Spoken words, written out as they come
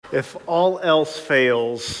If all else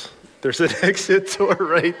fails, there's an exit door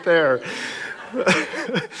right there.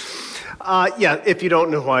 Yeah, if you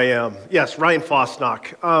don't know who I am. Yes, Ryan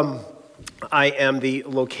Fosnock. I am the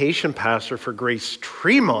location pastor for Grace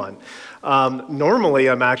Tremont. Normally,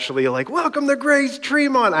 I'm actually like, welcome to Grace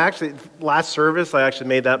Tremont. Last service, I actually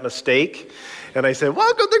made that mistake. And I said,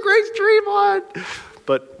 welcome to Grace Tremont.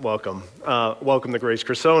 But welcome. Welcome to Grace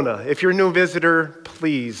Cressona. If you're a new visitor,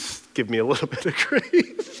 please give me a little bit of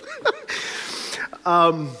grace.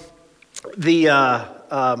 A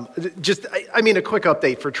quick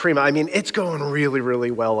update for Tremont. It's going really,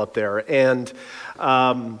 really well up there. And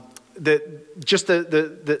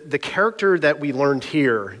the character that we learned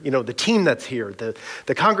here, the team that's here,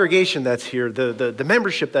 the congregation that's here, the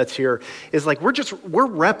membership that's here is like we're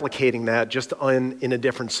replicating that just in a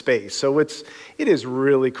different space. So it is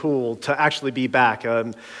really cool to actually be back.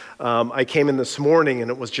 I came in this morning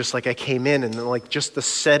and it was just like I came in and like just the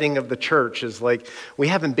setting of the church is like we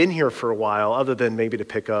haven't been here for a while other than maybe to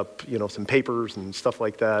pick up some papers and stuff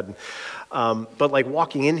like that. But like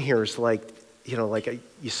walking in here is like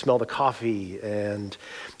you smell the coffee and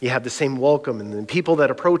you have the same welcome and then people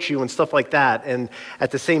that approach you and stuff like that. And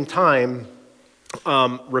at the same time,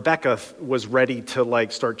 Rebecca was ready to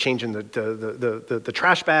like start changing the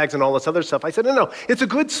trash bags and all this other stuff. I said, no, it's a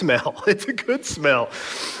good smell. It's a good smell.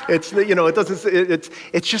 It's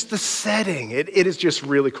just the setting. It is just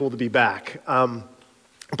really cool to be back.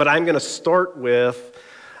 But I'm going to start with,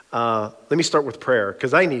 let me start with prayer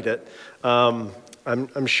because I need it.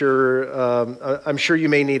 I'm sure you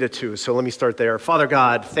may need it too. So let me start there. Father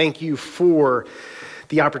God, thank you for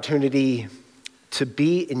the opportunity to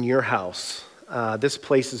be in your house. This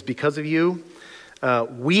place is because of you.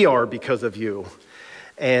 We are because of you.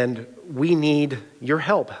 And we need your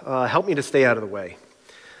help. Help me to stay out of the way.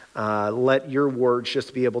 Let your words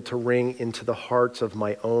just be able to ring into the hearts of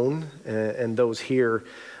my own and those here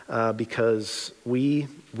because we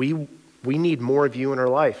need more of you in our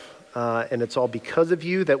life. And it's all because of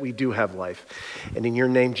you that we do have life. And in your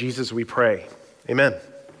name, Jesus, we pray. Amen.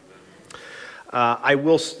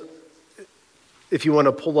 If you want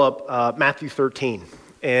to pull up Matthew 13,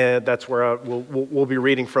 and that's where we'll be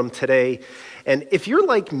reading from today. And if you're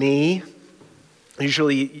like me,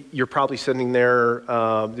 usually you're probably sitting there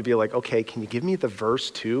to be like, okay, can you give me the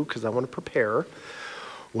verse too? Because I want to prepare.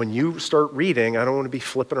 When you start reading, I don't want to be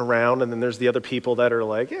flipping around, and then there's the other people that are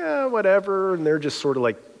like, yeah, whatever, and they're just sort of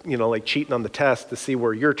like, like cheating on the test to see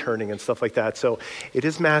where you're turning and stuff like that. So it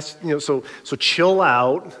is so chill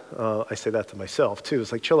out. I say that to myself too.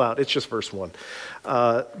 It's like, chill out. It's just verse 1.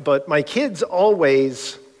 But my kids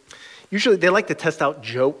usually they like to test out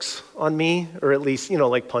jokes on me, or at least,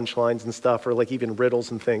 like punchlines and stuff, or like even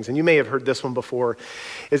riddles and things. And you may have heard this one before,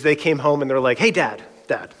 is they came home and they're like, hey, Dad.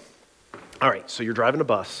 All right, so you're driving a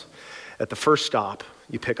bus. At the first stop,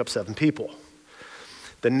 you pick up 7 people.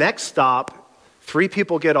 The next stop, 3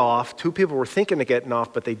 people get off. 2 people were thinking of getting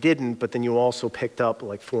off, but they didn't. But then you also picked up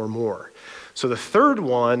like 4 more. So the third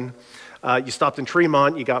one, you stopped in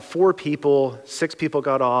Tremont. You got 4 people. 6 people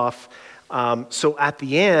got off. So at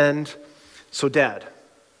the end, Dad,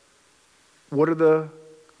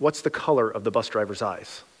 what's the color of the bus driver's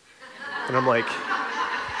eyes? And I'm like,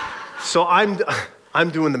 so I'm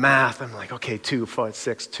doing the math. I'm like, okay, 2, 5,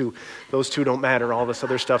 6, 2. Those 2 don't matter, all this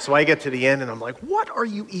other stuff. So I get to the end and I'm like, what are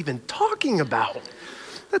you even talking about?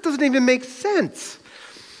 That doesn't even make sense.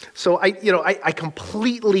 So I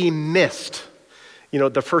completely missed,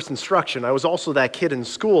 the first instruction. I was also that kid in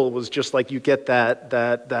school. It was just like you get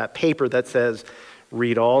that paper that says,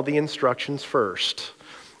 read all the instructions first.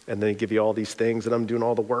 And they give you all these things, and I'm doing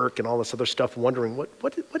all the work and all this other stuff, wondering,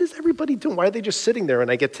 what is everybody doing? Why are they just sitting there? And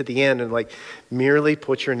I get to the end and like, merely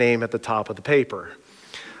put your name at the top of the paper.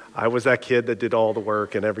 I was that kid that did all the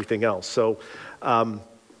work and everything else. So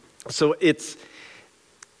it's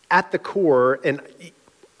at the core, and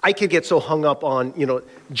I could get so hung up on,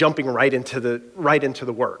 jumping right into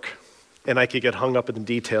the work. And I could get hung up in the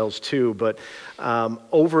details too, but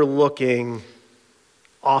overlooking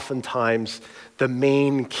oftentimes the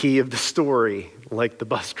main key of the story, like the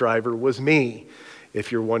bus driver was me.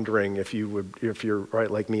 If you're wondering, if you're right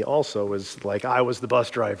like me also, is like I was the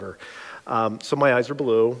bus driver. So my eyes are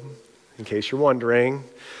blue, in case you're wondering.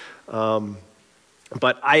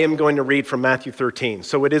 But I am going to read from Matthew 13.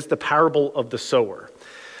 So it is the parable of the sower.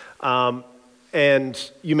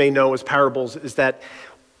 And you may know as parables is that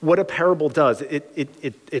what a parable does,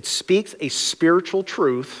 it speaks a spiritual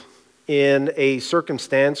truth in a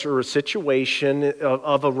circumstance or a situation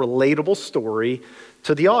of a relatable story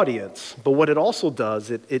to the audience. But what it also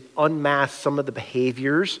does, it unmasks some of the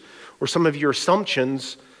behaviors or some of your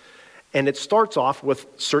assumptions And it starts off with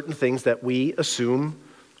certain things that we assume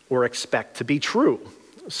or expect to be true.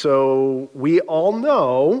 So we all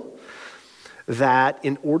know that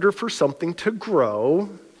in order for something to grow,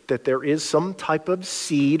 that there is some type of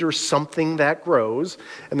seed or something that grows,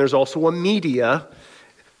 and there's also a media,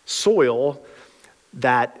 soil,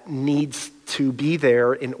 that needs to be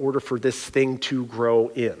there in order for this thing to grow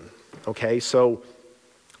in. Okay, so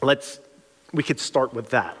we could start with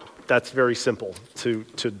that. That's very simple to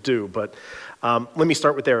do, but let me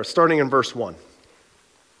start with there, starting in verse 1.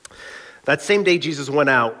 That same day Jesus went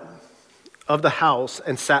out of the house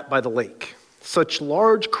and sat by the lake. Such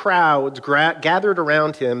large crowds gathered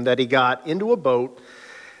around him that he got into a boat,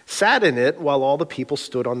 sat in it while all the people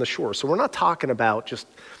stood on the shore. So we're not talking about just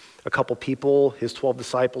a couple people, his 12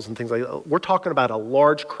 disciples and things like that. We're talking about a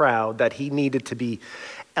large crowd that he needed to be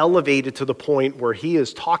elevated to the point where he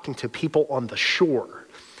is talking to people on the shore.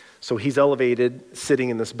 So he's elevated, sitting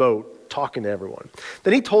in this boat, talking to everyone.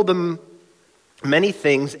 Then he told them many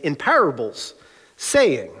things in parables,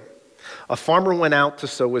 saying, a farmer went out to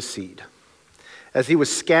sow his seed. As he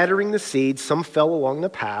was scattering the seed, some fell along the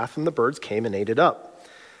path, and the birds came and ate it up.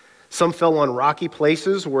 Some fell on rocky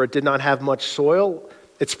places where it did not have much soil.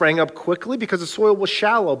 It sprang up quickly because the soil was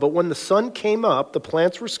shallow, but when the sun came up, the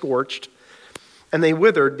plants were scorched, and they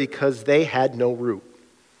withered because they had no root.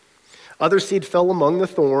 Other seed fell among the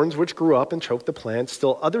thorns, which grew up and choked the plants.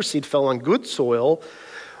 Still other seed fell on good soil,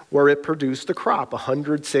 where it produced a crop,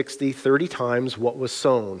 160, 30 times what was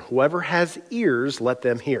sown. Whoever has ears, let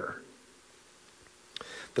them hear.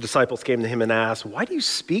 The disciples came to him and asked, why do you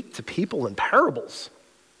speak to people in parables?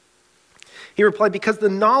 He replied, because the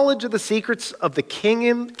knowledge of the secrets of the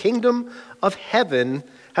kingdom of heaven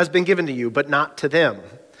has been given to you, but not to them.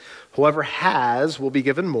 Whoever has will be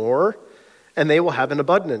given more, and they will have an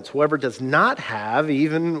abundance. Whoever does not have,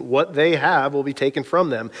 even what they have will be taken from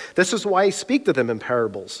them. This is why I speak to them in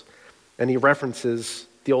parables. And he references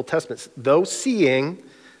the Old Testament. Though seeing,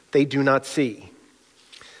 they do not see.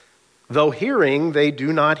 Though hearing, they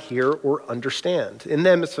do not hear or understand. In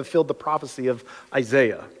them is fulfilled the prophecy of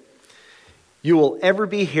Isaiah. You will ever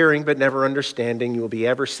be hearing but never understanding. You will be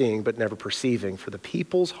ever seeing but never perceiving. For the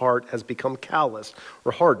people's heart has become calloused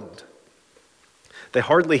or hardened. They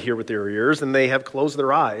hardly hear with their ears, and they have closed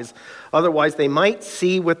their eyes. Otherwise, they might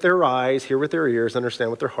see with their eyes, hear with their ears,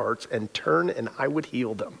 understand with their hearts, and turn, and I would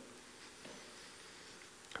heal them.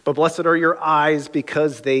 But blessed are your eyes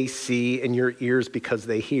because they see, and your ears because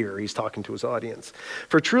they hear. He's talking to his audience.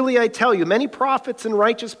 For truly I tell you, many prophets and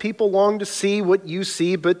righteous people long to see what you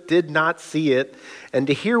see, but did not see it, and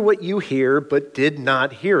to hear what you hear, but did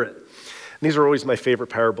not hear it. And these are always my favorite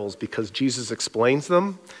parables because Jesus explains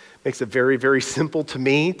them. Makes it very, very simple to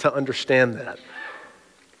me to understand that.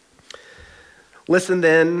 Listen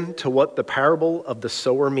then to what the parable of the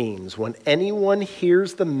sower means. When anyone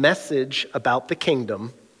hears the message about the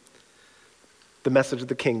kingdom, the message of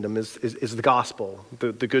the kingdom is the gospel,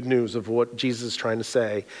 the good news of what Jesus is trying to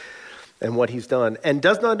say and what he's done, and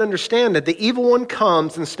does not understand that the evil one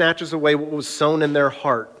comes and snatches away what was sown in their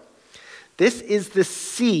heart. This is the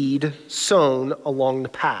seed sown along the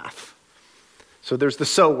path. So there's the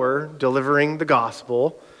sower delivering the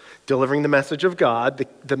gospel, delivering the message of God,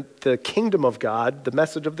 the kingdom of God, the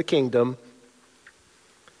message of the kingdom,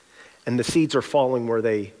 and the seeds are falling where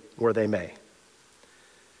they may.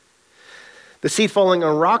 The seed falling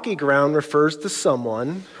on rocky ground refers to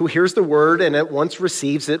someone who hears the word and at once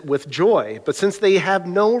receives it with joy. But since they have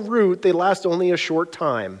no root, they last only a short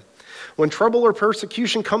time. When trouble or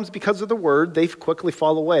persecution comes because of the word, they quickly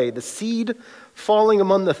fall away. The seed falling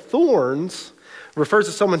among the thorns refers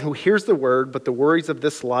to someone who hears the word, but the worries of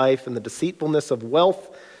this life and the deceitfulness of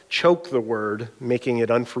wealth choke the word, making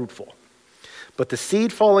it unfruitful. But the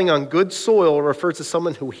seed falling on good soil refers to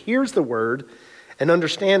someone who hears the word and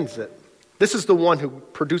understands it. This is the one who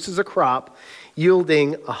produces a crop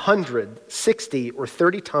yielding 100, 60, or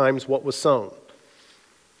 30 times what was sown.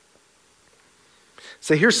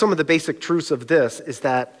 So here's some of the basic truths of this, is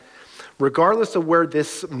that regardless of where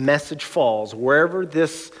this message falls, wherever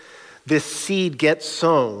this seed gets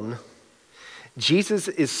sown, Jesus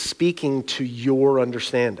is speaking to your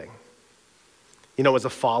understanding. You know, as a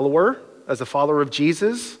follower of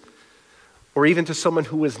Jesus, or even to someone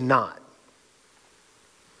who is not.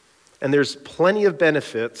 And there's plenty of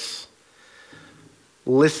benefits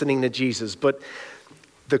listening to Jesus, but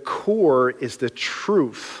the core is the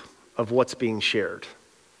truth of what's being shared.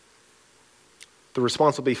 The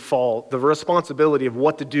responsibility of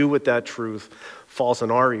what to do with that truth falls on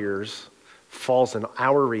our ears, falls on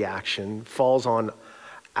our reaction, falls on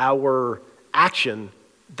our action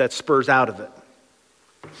that spurs out of it.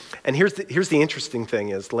 And here's the interesting thing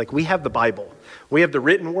is, like, we have the Bible. We have the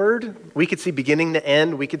written word. We could see beginning to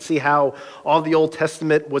end. We could see how all the Old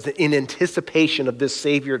Testament was in anticipation of this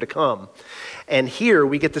Savior to come. And here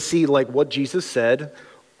we get to see, like, what Jesus said,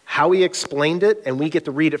 how he explained it, and we get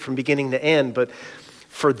to read it from beginning to end. But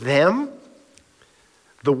for them,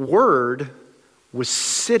 the Word was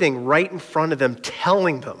sitting right in front of them,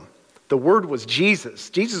 telling them. The Word was Jesus.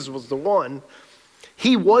 Jesus was the one.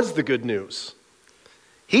 He was the good news.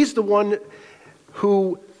 He's the one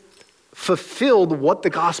who fulfilled what the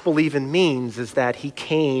gospel even means, is that he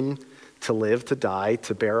came to live, to die,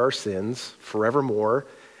 to bear our sins forevermore.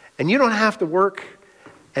 And you don't have to work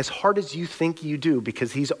as hard as you think you do,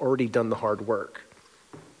 because he's already done the hard work.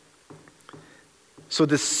 So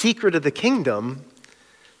the secret of the kingdom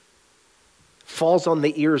falls on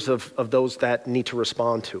the ears of those that need to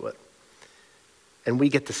respond to it. And we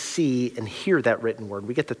get to see and hear that written word.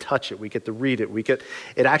 We get to touch it. We get to read it.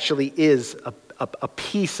 It actually is a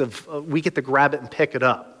piece of, we get to grab it and pick it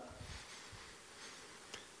up.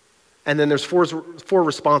 And then there's four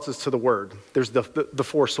responses to the word. There's the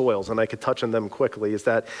four soils, and I could touch on them quickly, is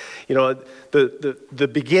that, the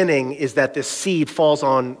beginning is that this seed falls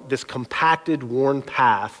on this compacted, worn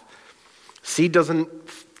path. Seed doesn't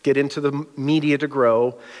get into the media to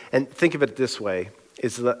grow. And think of it this way,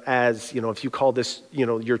 is that as, if you call this,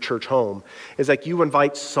 your church home, is like you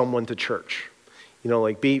invite someone to church.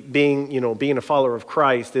 Being a follower of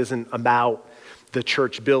Christ isn't about the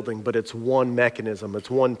church building, but it's one mechanism, it's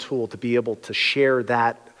one tool to be able to share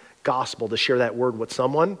that gospel, to share that word with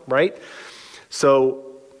someone, right?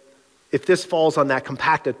 So if this falls on that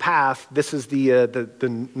compacted path, this is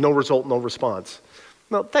the no result, no response.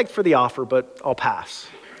 No, thanks for the offer, but I'll pass.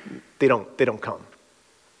 They don't come.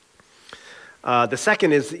 The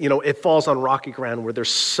second is, it falls on rocky ground where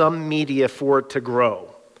there's some media for it to grow.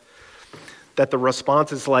 That the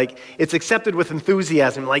response is like, it's accepted with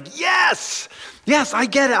enthusiasm, like, yes, I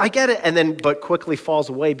get it. And then, but quickly falls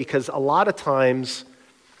away, because a lot of times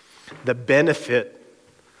the benefit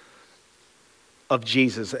of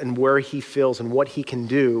Jesus and where he fills and what he can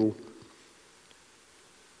do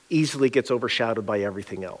easily gets overshadowed by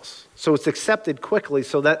everything else. So it's accepted quickly,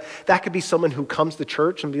 so that could be someone who comes to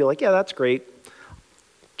church and be like, yeah, that's great.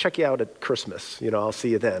 Check you out at Christmas, I'll see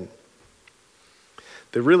you then.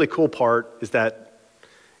 The really cool part is that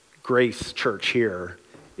Grace Church here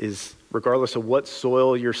is, regardless of what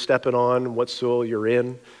soil you're stepping on, what soil you're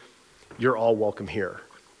in, you're all welcome here.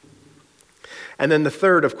 And then the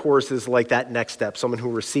third, of course, is like that next step, someone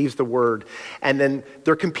who receives the word, and then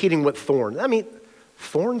they're competing with thorns. I mean,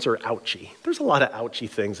 thorns are ouchy. There's a lot of ouchy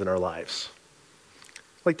things in our lives.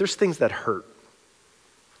 Like, there's things that hurt.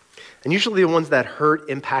 And usually the ones that hurt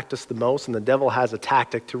impact us the most, and the devil has a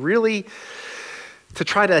tactic to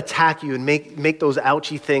try to attack you and make those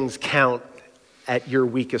ouchy things count at your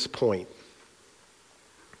weakest point.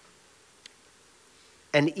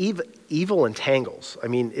 And evil entangles. I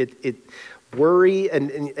mean, it worry, and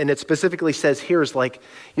it specifically says here is like,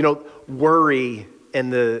 worry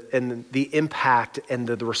and the impact and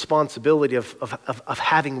the responsibility of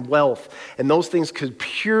having wealth, and those things could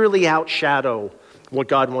purely outshadow what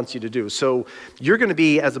God wants you to do. So you're going to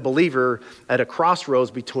be, as a believer, at a crossroads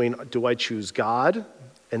between, do I choose God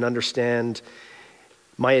and understand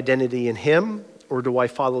my identity in him, or do I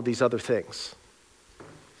follow these other things?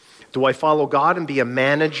 Do I follow God and be a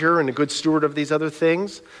manager and a good steward of these other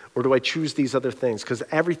things, or do I choose these other things? Because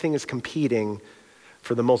everything is competing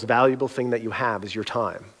for the most valuable thing that you have, is your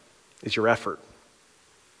time, is your effort.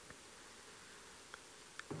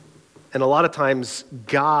 And a lot of times,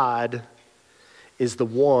 God is the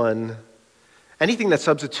one, anything that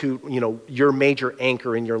substitute, your major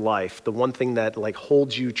anchor in your life, the one thing that like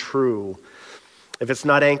holds you true, if it's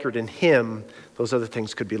not anchored in him, those other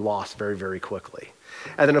things could be lost very, very quickly.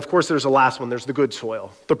 And then of course there's the last one, there's the good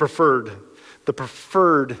soil, the preferred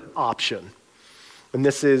option. And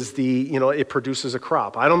this is it produces a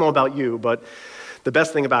crop. I don't know about you, but the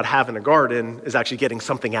best thing about having a garden is actually getting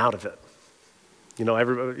something out of it.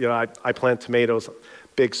 I plant tomatoes.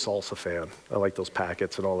 Big salsa fan. I like those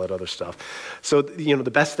packets and all that other stuff. So,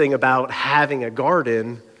 the best thing about having a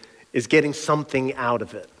garden is getting something out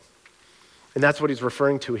of it. And that's what he's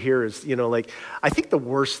referring to here is, I think the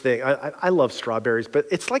worst thing, I love strawberries, but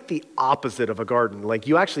it's like the opposite of a garden. Like,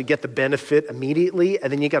 you actually get the benefit immediately,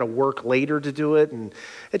 and then you got to work later to do it, and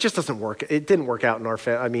it just doesn't work. It didn't work out in our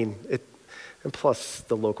family. And plus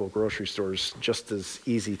the local grocery store is just as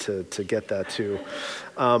easy to get that too.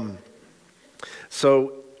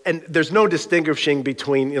 So, and there's no distinguishing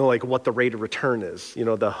between, what the rate of return is. The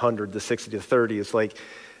 100, the 60, the 30 is like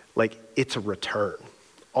it's a return.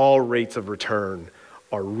 All rates of return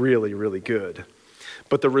are really, really good.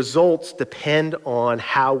 But the results depend on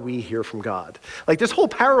how we hear from God. Like this whole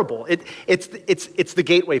parable, it's the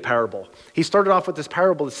gateway parable. He started off with this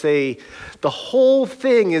parable to say the whole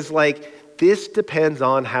thing is like, this depends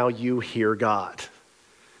on how you hear God.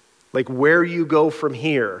 Like where you go from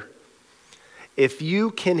here. If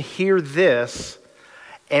you can hear this,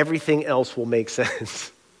 everything else will make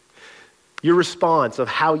sense. Your response of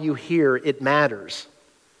how you hear, it matters.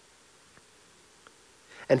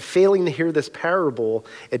 And failing to hear this parable,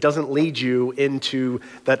 it doesn't lead you into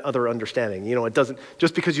that other understanding. You know, it doesn't,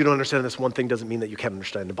 just because you don't understand this one thing doesn't mean that you can't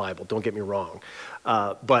understand the Bible. Don't get me wrong.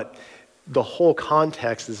 But the whole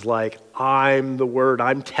context is like, I'm the word,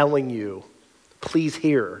 I'm telling you, please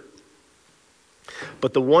hear.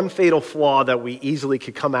 But the one fatal flaw that we easily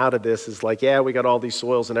could come out of this is like, yeah, we got all these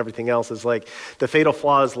soils and everything else. Is like, the fatal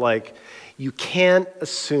flaw is like, you can't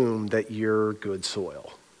assume that you're good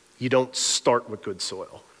soil. You don't start with good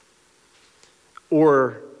soil.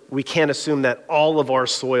 Or we can't assume that all of our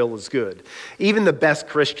soil is good. Even the best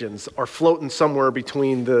Christians are floating somewhere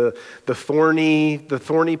between the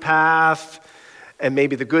thorny path and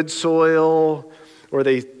maybe the good soil, or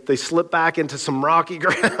they slip back into some rocky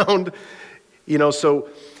ground. You know, so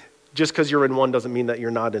just because you're in one doesn't mean that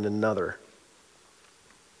you're not in another.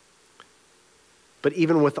 But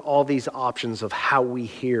even with all these options of how we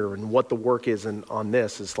hear and what the work is on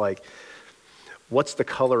this, is like, what's the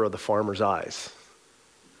color of the farmer's eyes?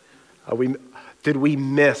 Did we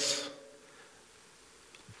miss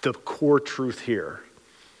the core truth here?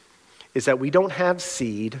 Is that we don't have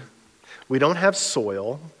seed, we don't have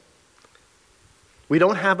soil, we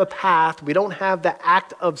don't have a path, we don't have the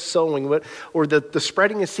act of sowing or the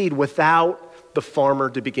spreading of seed without the farmer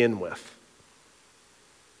to begin with.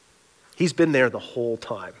 He's been there the whole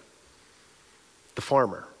time, the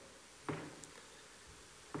farmer.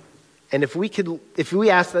 And if we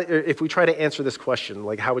try to answer this question,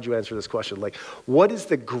 like how would you answer this question? Like, what is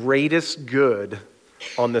the greatest good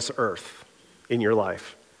on this earth in your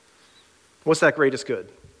life? What's that greatest good?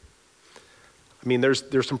 I mean,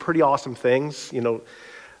 there's some pretty awesome things. You know,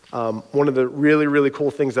 one of the really, really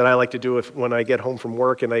cool things that I like to do when I get home from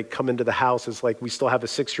work and I come into the house is like, we still have a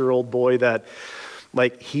 6-year-old boy that,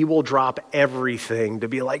 like, he will drop everything to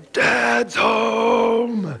be like, Dad's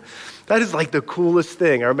home. That is like the coolest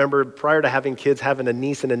thing. I remember prior to having kids, having a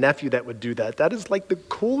niece and a nephew that would do that. That is like the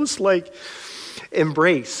coolest, like,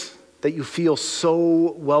 embrace that you feel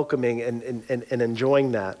so welcoming and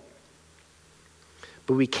enjoying that.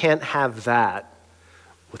 But we can't have that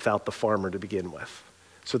without the farmer to begin with.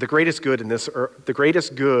 So the greatest good the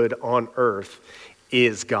greatest good on earth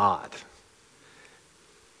is God.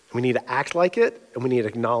 We need to act like it, and we need to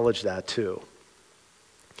acknowledge that too.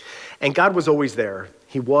 And God was always there.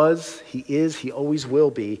 He was, he is, he always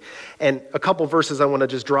will be. And a couple verses I want to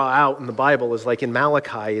just draw out in the Bible is like in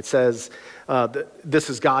Malachi, it says, this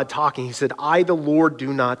is God talking. He said, I, the Lord,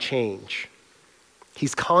 do not change.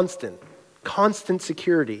 He's constant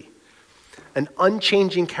security, an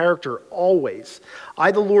unchanging character always.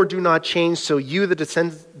 I, the Lord, do not change, so you, the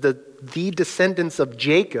descendants of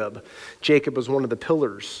Jacob was one of the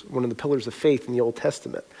pillars of faith in the Old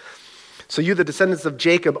Testament. So you, the descendants of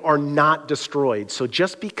Jacob, are not destroyed. So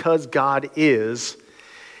just because God is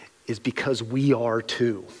because we are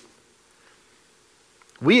too.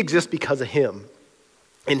 We exist because of him.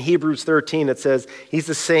 In Hebrews 13, it says, he's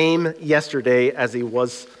the same yesterday as he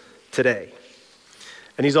was today.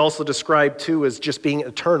 And he's also described too as just being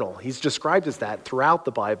eternal. He's described as that throughout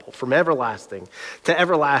the Bible, from everlasting to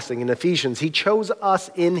everlasting. In Ephesians, he chose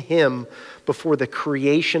us in him before the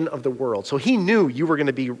creation of the world. So he knew you were going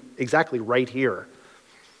to be exactly right here.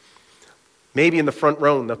 Maybe in the front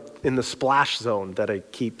row, in the splash zone that I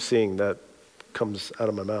keep seeing that comes out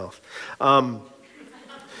of my mouth.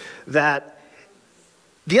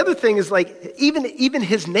 The other thing is like, even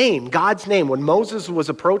his name, God's name, when Moses was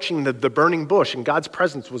approaching the burning bush and God's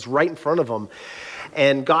presence was right in front of him,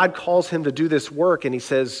 and God calls him to do this work and he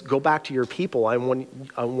says, go back to your people. I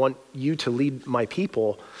want you to lead my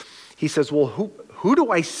people. He says, well, who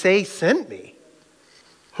do I say sent me?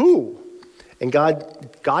 Who? And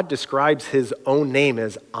God describes his own name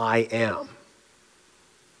as I am.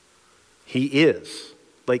 He is.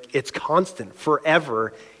 Like, it's constant.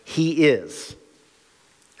 Forever, he is.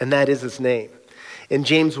 And that is his name. In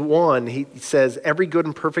James 1, he says, every good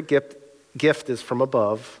and perfect gift is from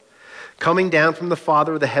above, coming down from the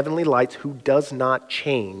Father of the heavenly lights, who does not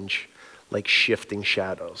change like shifting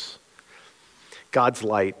shadows. God's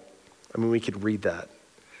light, I mean, we could read that.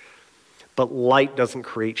 But light doesn't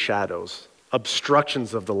create shadows.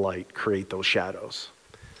 Obstructions of the light create those shadows.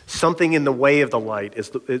 Something in the way of the light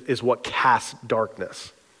is what casts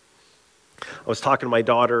darkness. I was talking to my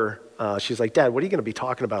daughter. She's like, Dad, what are you going to be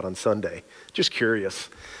talking about on Sunday? Just curious.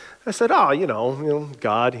 I said,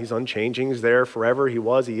 God, he's unchanging. He's there forever. He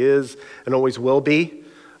was, he is, and always will be.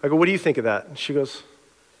 I go, what do you think of that? And she goes,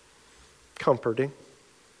 comforting.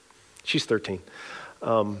 She's 13.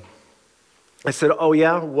 I said, oh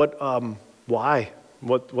yeah, why?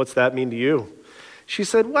 What's that mean to you? She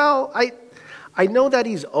said, well, I know that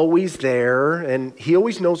he's always there and he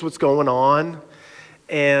always knows what's going on.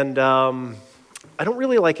 And I don't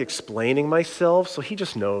really like explaining myself, so he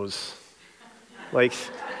just knows. Like,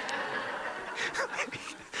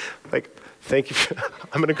 thank you.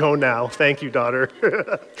 I'm going to go now. Thank you, daughter.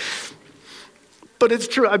 But it's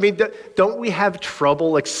true. I mean, don't we have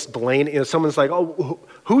trouble explaining? Someone's like, oh,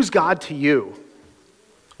 who's God to you?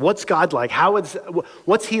 What's God like?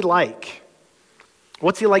 What's he like?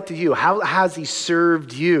 What's he like to you? How has he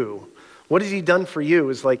served you? What has he done for you?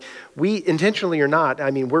 It's like, we intentionally or not,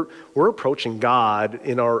 I mean, we're approaching God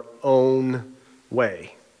in our own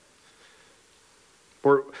way.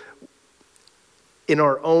 We're in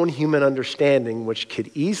our own human understanding, which could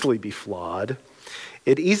easily be flawed.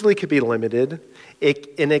 It easily could be limited.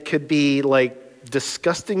 And it could be like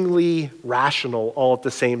disgustingly rational all at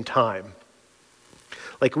the same time.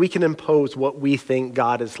 Like we can impose what we think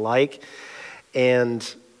God is like, but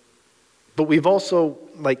we've also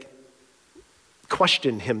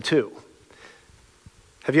questioned him too.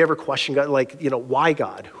 Have you ever questioned God? Why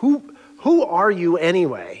God? Who are you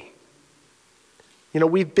anyway?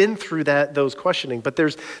 We've been through those questioning, but there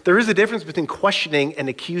is a difference between questioning and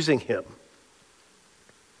accusing him.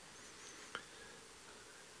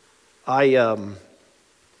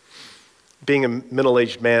 Being a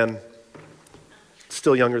middle-aged man,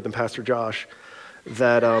 still younger than Pastor Josh,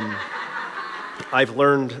 that I've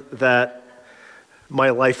learned that my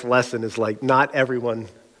life lesson is not everyone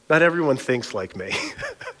thinks like me.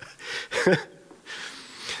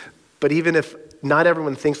 But even if not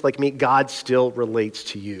everyone thinks like me, God still relates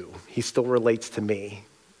to you. He still relates to me.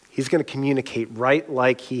 He's going to communicate right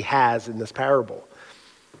like he has in this parable.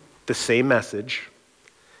 The same message.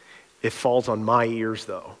 It falls on my ears,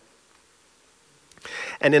 though.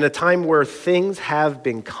 And in a time where things have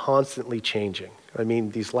been constantly changing, I mean,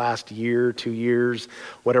 these last year, 2 years,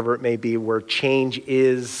 whatever it may be, where change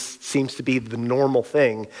seems to be the normal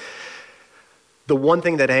thing, the one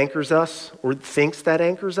thing that anchors us, or thinks that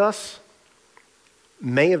anchors us,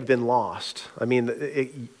 may have been lost. I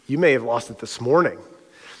mean, you may have lost it this morning.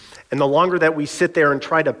 And the longer that we sit there and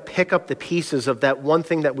try to pick up the pieces of that one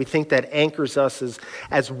thing that we think that anchors us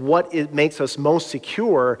as what it makes us most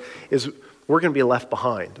secure, is we're going to be left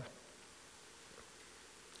behind.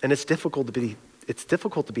 And it's difficult to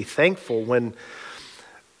be thankful when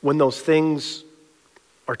those things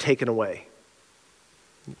are taken away.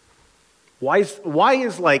 Why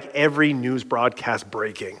is every news broadcast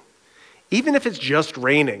breaking? Even if it's just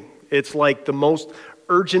raining, it's like the most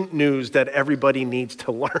urgent news that everybody needs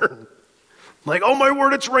to learn. Oh my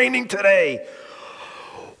word, it's raining today.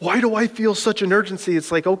 Why do I feel such an urgency?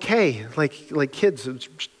 It's okay, like kids,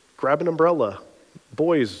 just grab an umbrella.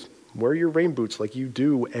 Boys, wear your rain boots like you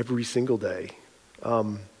do every single day.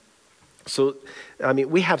 So, I mean,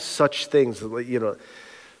 we have such things,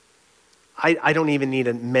 I don't even need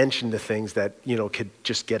to mention the things that, could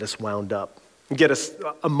just get us wound up, get us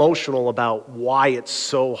emotional about why it's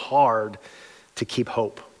so hard to keep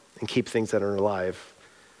hope and keep things that are alive,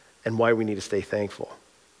 and why we need to stay thankful.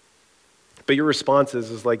 But your response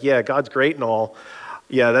is yeah, God's great and all.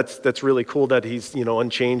 Yeah, that's really cool that he's,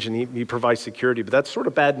 unchanged and he provides security, but that's sort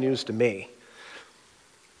of bad news to me.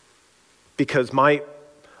 Because my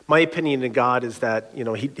opinion of God is that,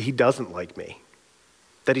 he doesn't like me,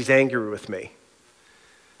 that he's angry with me.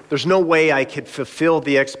 There's no way I could fulfill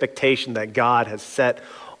the expectation that God has set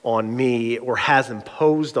on me or has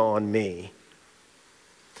imposed on me.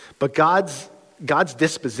 But God's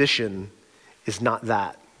disposition is not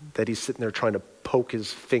that he's sitting there trying to poke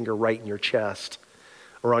his finger right in your chest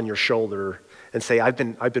or on your shoulder and say, I've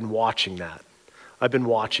been watching that. I've been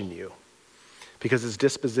watching you. Because his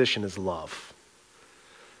disposition is love.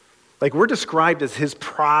 We're described as his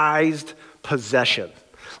prized possession.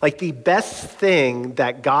 The best thing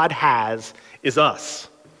that God has is us.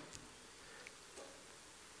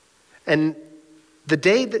 And the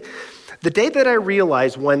day that I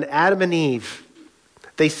realized when Adam and Eve,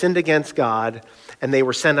 they sinned against God and they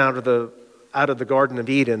were sent out of the Garden of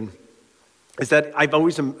Eden, is that I've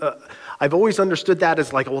always understood that as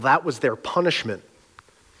that was their punishment.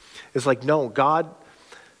 It's no, God,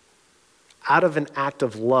 out of an act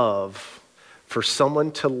of love, for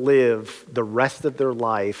someone to live the rest of their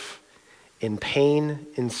life in pain,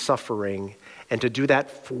 in suffering, and to do that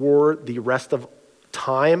for the rest of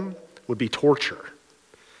time would be torture.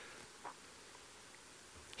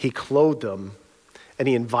 He clothed them and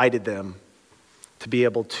he invited them to be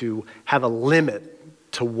able to have a limit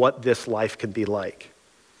to what this life can be like.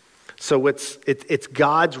 So it's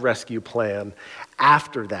God's rescue plan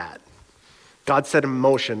after that. God set in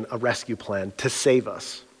motion a rescue plan to save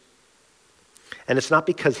us. And it's not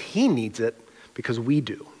because he needs it, because we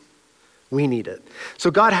do. We need it. So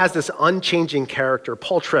God has this unchanging character.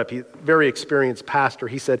 Paul Tripp, a very experienced pastor,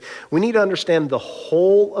 he said, we need to understand the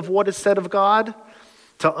whole of what is said of God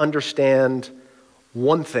to understand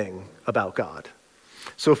one thing about God.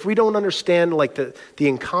 So if we don't understand like the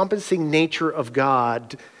encompassing nature of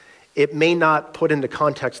God, it may not put into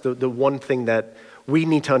context the one thing that we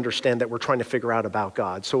need to understand that we're trying to figure out about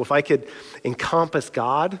God. So if I could encompass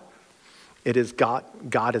God, it is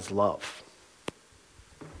God is love.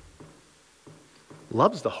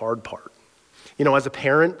 Love's the hard part. You know, as a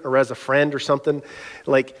parent or as a friend or something,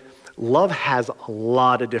 like love has a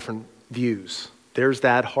lot of different views. There's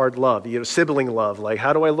that hard love, you know, sibling love. Like,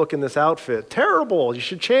 how do I look in this outfit? Terrible, you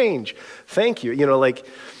should change. Thank you. You know, like,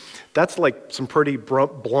 that's like some pretty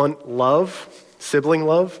blunt love, sibling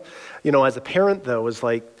love. You know, as a parent, though, is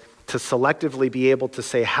like to selectively be able to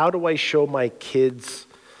say, how do I show my kids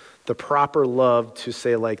the proper love to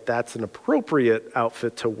say, like, that's an appropriate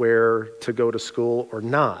outfit to wear to go to school or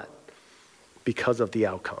not because of the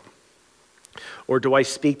outcome? Or do I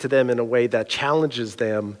speak to them in a way that challenges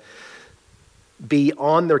them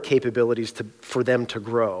beyond their capabilities for them to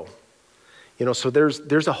grow? You know, so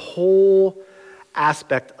there's a whole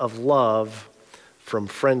aspect of love, from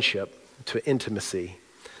friendship to intimacy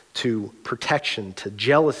to protection to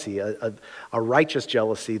jealousy, a righteous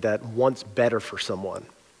jealousy that wants better for someone.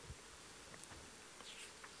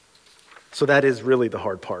 So that is really the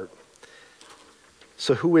hard part.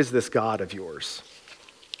 So who is this God of yours?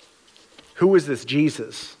 Who is this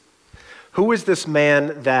Jesus? Who is this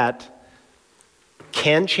man that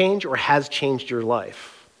can change or has changed your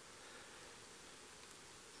life?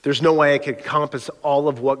 There's no way I could encompass all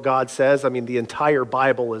of what God says. I mean, the entire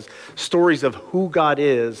Bible is stories of who God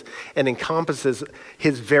is and encompasses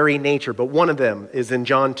his very nature. But one of them is in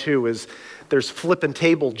John 2, is there's flipping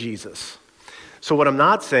table Jesus. So what I'm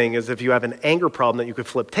not saying is if you have an anger problem that you could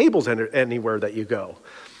flip tables anywhere that you go.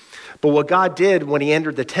 But what God did when he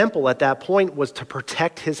entered the temple at that point was to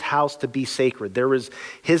protect his house to be sacred.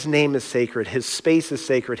 His name is sacred, his space is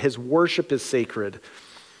sacred, his worship is sacred.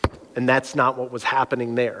 And that's not what was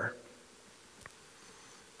happening there.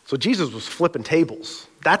 So Jesus was flipping tables.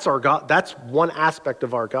 That's our God. That's one aspect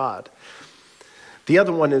of our God. The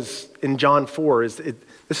other one is in John 4.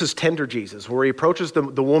 This is tender Jesus, where he approaches the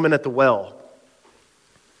woman at the well.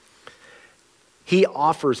 He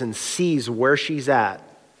offers and sees where she's at.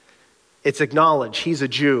 It's acknowledged he's a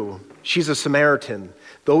Jew, she's a Samaritan.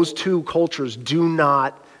 Those two cultures do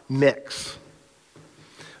not mix.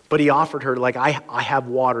 But he offered her, like, I have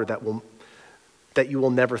water that you will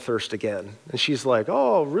never thirst again. And she's like,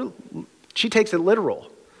 oh, really? She takes it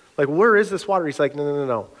literal. Like, where is this water? He's like,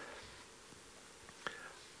 no.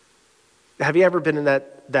 Have you ever been in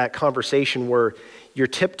that conversation where you're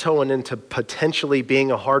tiptoeing into potentially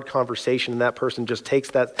being a hard conversation and that person just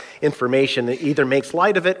takes that information and either makes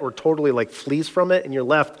light of it or totally like flees from it, and you're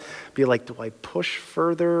left be like, do I push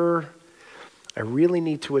further? I really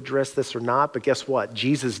need to address this or not? But guess what?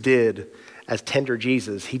 Jesus did as tender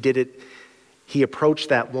Jesus. He did it. He approached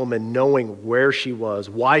that woman knowing where she was,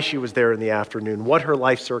 why she was there in the afternoon, what her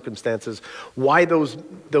life circumstances, why those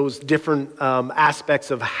different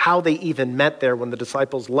aspects of how they even met there when the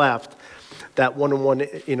disciples left, that one-on-one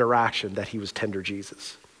interaction, that he was tender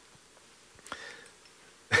Jesus.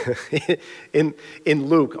 in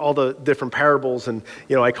Luke, all the different parables, and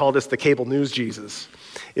I call this the cable news Jesus,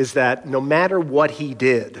 is that no matter what he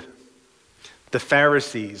did, the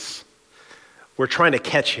Pharisees were trying to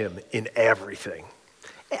catch him in everything.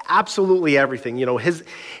 Absolutely everything.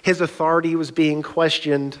 His authority was being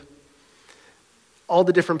questioned. All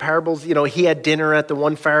the different parables, he had dinner at the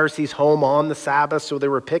one Pharisee's home on the Sabbath, so they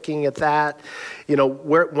were picking at that.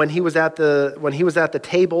 When he was at the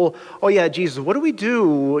table, oh yeah, Jesus, what do we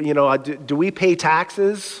do? Do we pay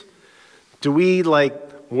taxes? Do we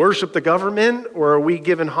worship the government, or are we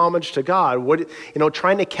giving homage to God?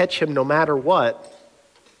 Trying to catch him no matter what.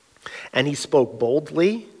 And he spoke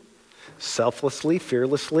boldly, selflessly,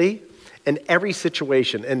 fearlessly, in every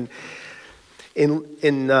situation. And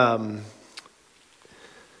in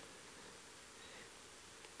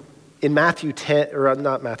in Matthew 10, or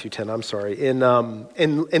not Matthew 10, I'm sorry, in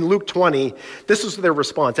Luke 20, this was their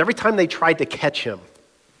response. Every time they tried to catch him,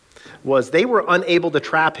 was they were unable to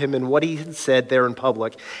trap him in what he had said there in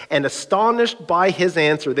public, and astonished by his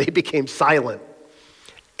answer, they became silent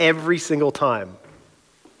every single time.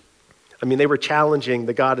 I mean, they were challenging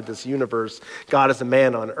the God of this universe, God as a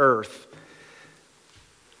man on earth,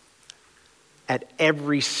 at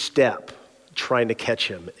every step trying to catch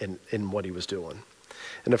him in what he was doing.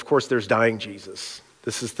 And of course, there's dying Jesus.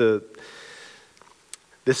 This is the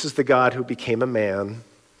God who became a man,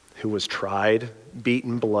 who was tried,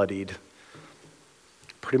 beaten, bloodied,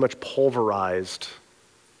 pretty much pulverized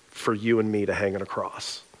for you and me to hang on a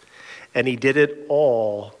cross. And he did it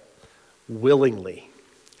all willingly,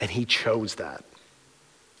 and he chose that.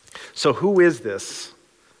 So who is this?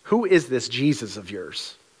 Who is this Jesus of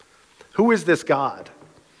yours? Who is this God?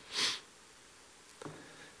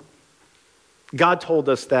 God told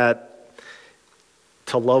us that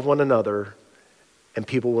to love one another and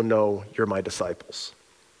people will know you're my disciples.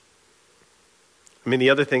 I mean,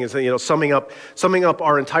 the other thing is, summing up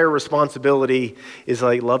our entire responsibility is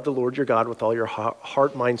like, love the Lord your God with all your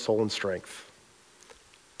heart, mind, soul, and strength.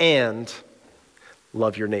 And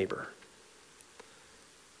love your neighbor.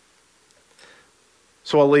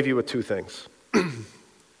 So I'll leave you with two things.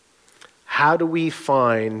 How do we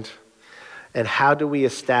find and how do we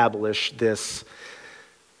establish this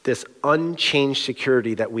unchanged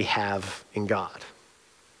security that we have in God?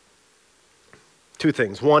 Two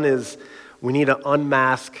things. One is we need to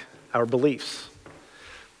unmask our beliefs.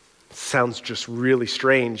 It sounds just really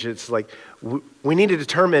strange. It's like we need to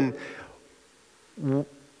determine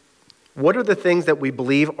what are the things that we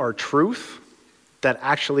believe are truth that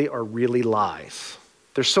actually are really lies.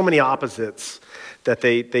 There's so many opposites that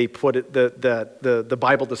they put it, that the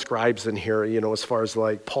Bible describes in here, as far as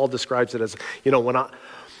like Paul describes it as,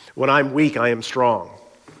 when I'm weak, I am strong.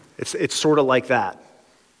 It's sort of like that.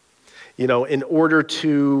 In order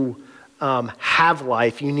to have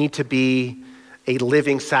life, you need to be a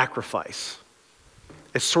living sacrifice.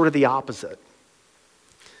 It's sort of the opposite.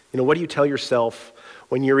 What do you tell yourself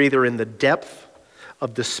when you're either in the depth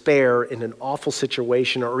of despair in an awful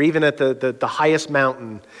situation or even at the highest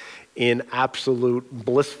mountain in absolute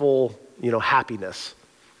blissful, happiness?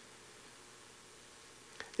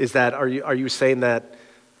 Is that, are you saying that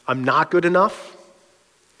I'm not good enough?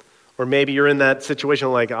 Or maybe you're in that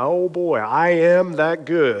situation like, oh boy, I am that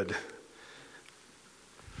good.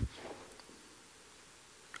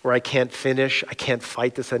 Or I can't finish, I can't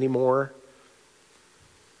fight this anymore.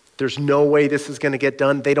 There's no way this is going to get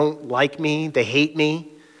done. They don't like me, they hate me.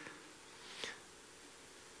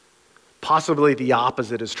 Possibly the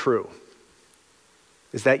opposite is true.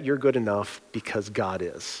 Is that you're good enough because God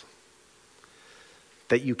is.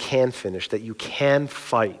 That you can finish, that you can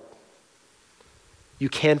fight. You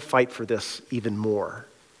can fight for this even more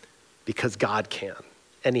because God can,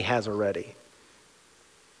 and he has already.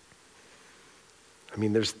 I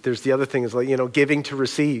mean, there's the other thing is like, giving to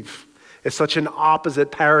receive. It's such an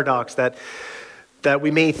opposite paradox that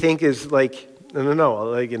we may think is like, no,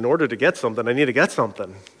 like in order to get something, I need to get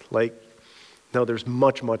something. Like, no, there's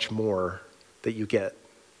much, much more that you get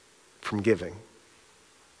from giving.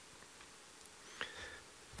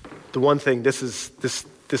 The one thing, this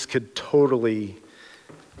could totally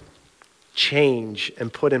change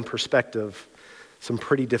and put in perspective some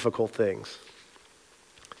pretty difficult things.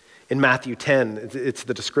 In Matthew 10, it's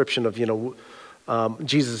the description of,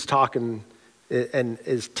 Jesus is talking and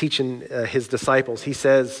is teaching his disciples. He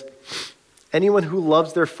says, anyone who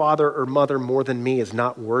loves their father or mother more than me is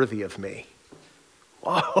not worthy of me.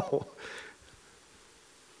 Whoa.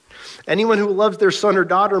 Anyone who loves their son or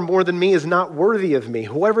daughter more than me is not worthy of me.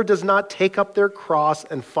 Whoever does not take up their cross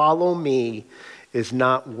and follow me is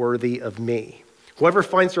not worthy of me. Whoever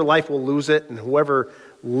finds their life will lose it, and whoever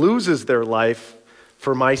loses their life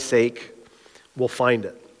for my sake will find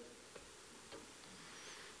it.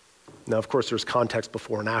 Now, of course, there's context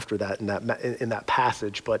before and after that in that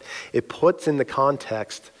passage, but it puts in the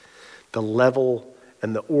context the level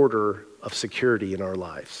and the order of security in our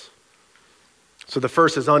lives. So the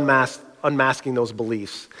first is unmasking those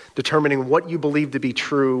beliefs, determining what you believe to be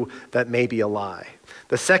true that may be a lie.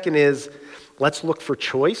 The second is, let's look for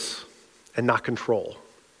choice and not control.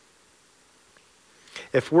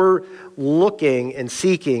 If we're looking and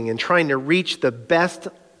seeking and trying to reach the best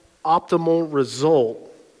optimal result,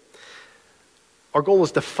 our goal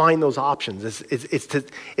is to find those options. It's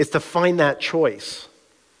to find that choice,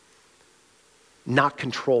 not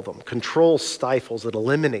control them. Control stifles, it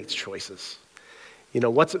eliminates choices.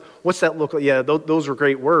 What's that look like? Yeah, those are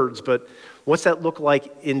great words, but what's that look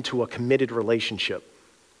like into a committed relationship?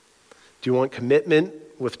 Do you want commitment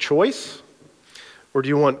with choice? Or do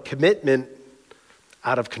you want commitment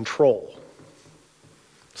out of control?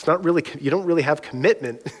 It's not really, you don't really have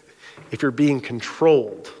commitment if you're being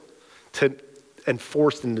controlled and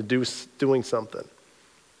forced into doing something.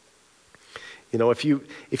 You know, if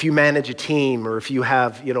you manage a team, or if you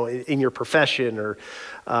have, you know, in your profession, or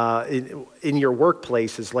in your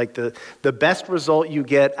workplace, is like the best result you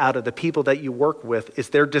get out of the people that you work with is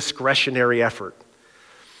their discretionary effort.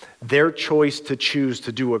 Their choice to choose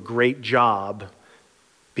to do a great job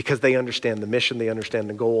because they understand the mission, they understand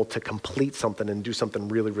the goal to complete something and do something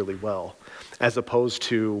really, really well, as opposed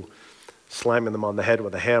to slamming them on the head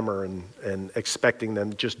with a hammer and expecting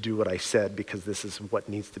them to just do what I said because this is what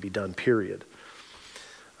needs to be done, period.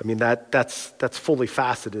 I mean, that's fully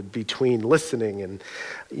faceted between listening and,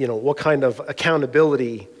 you know, what kind of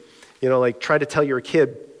accountability, you know, like try to tell your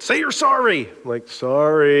kid, say you're sorry. Like,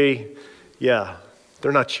 sorry. Yeah,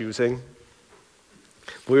 they're not choosing.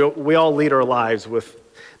 We all lead our lives with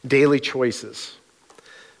daily choices.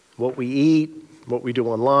 What we eat, what we do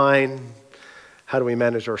online, how do we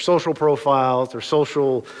manage our social profiles, our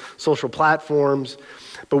social platforms.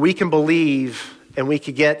 But we can believe and we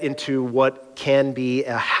could get into what can be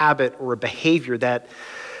a habit or a behavior that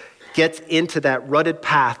gets into that rutted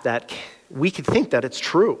path that we could think that it's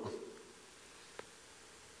true.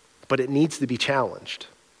 But it needs to be challenged.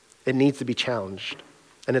 It needs to be challenged.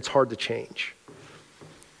 And it's hard to change.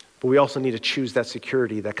 But we also need to choose that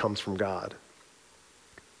security that comes from God.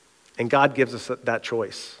 And God gives us that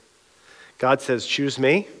choice. God says, choose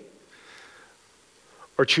me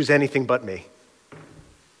or choose anything but me.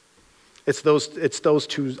 It's those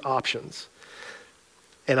two options.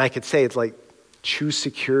 And I could say it's like, choose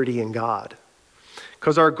security in God.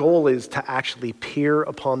 Because our goal is to actually peer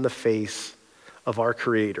upon the face of our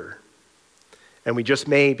Creator. And we just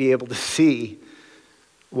may be able to see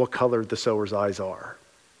what color the sower's eyes are.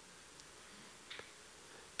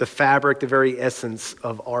 The fabric, the very essence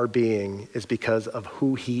of our being is because of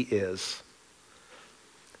who He is.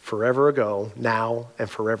 Forever ago, now, and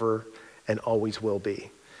forever, and always will be.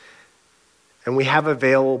 And we have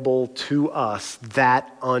available to us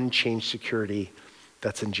that unchanged security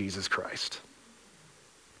that's in Jesus Christ.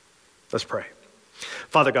 Let's pray.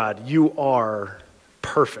 Father God, you are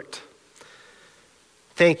perfect.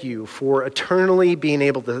 Thank you for eternally being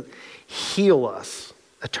able to heal us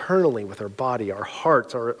eternally with our body, our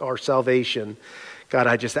hearts, our salvation. God,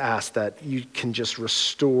 I just ask that you can just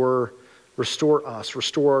restore us,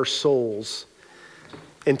 restore our souls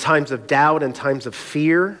in times of doubt and times of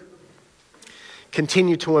fear.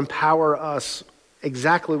 Continue to empower us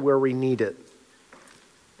exactly where we need it.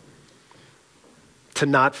 To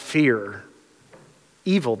not fear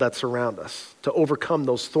evil that's around us, to overcome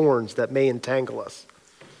those thorns that may entangle us.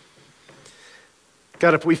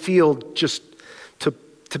 God, if we feel just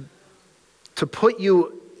to put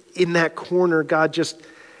you in that corner, God, just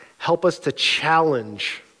help us to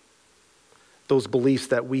challenge those beliefs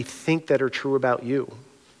that we think that are true about you.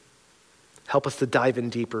 Help us to dive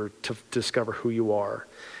in deeper to discover who you are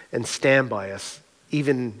and stand by us,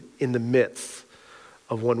 even in the midst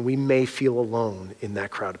of when we may feel alone in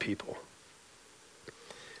that crowd of people.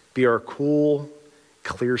 Be our cool,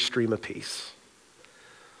 clear stream of peace.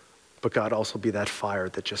 But God, also be that fire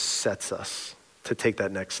that just sets us to take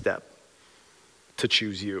that next step, to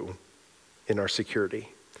choose you in our security.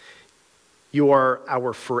 You are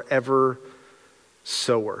our forever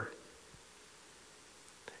sower.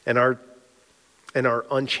 And our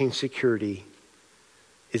unchanged security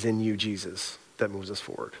is in you, Jesus, that moves us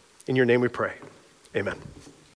forward. In your name we pray. Amen.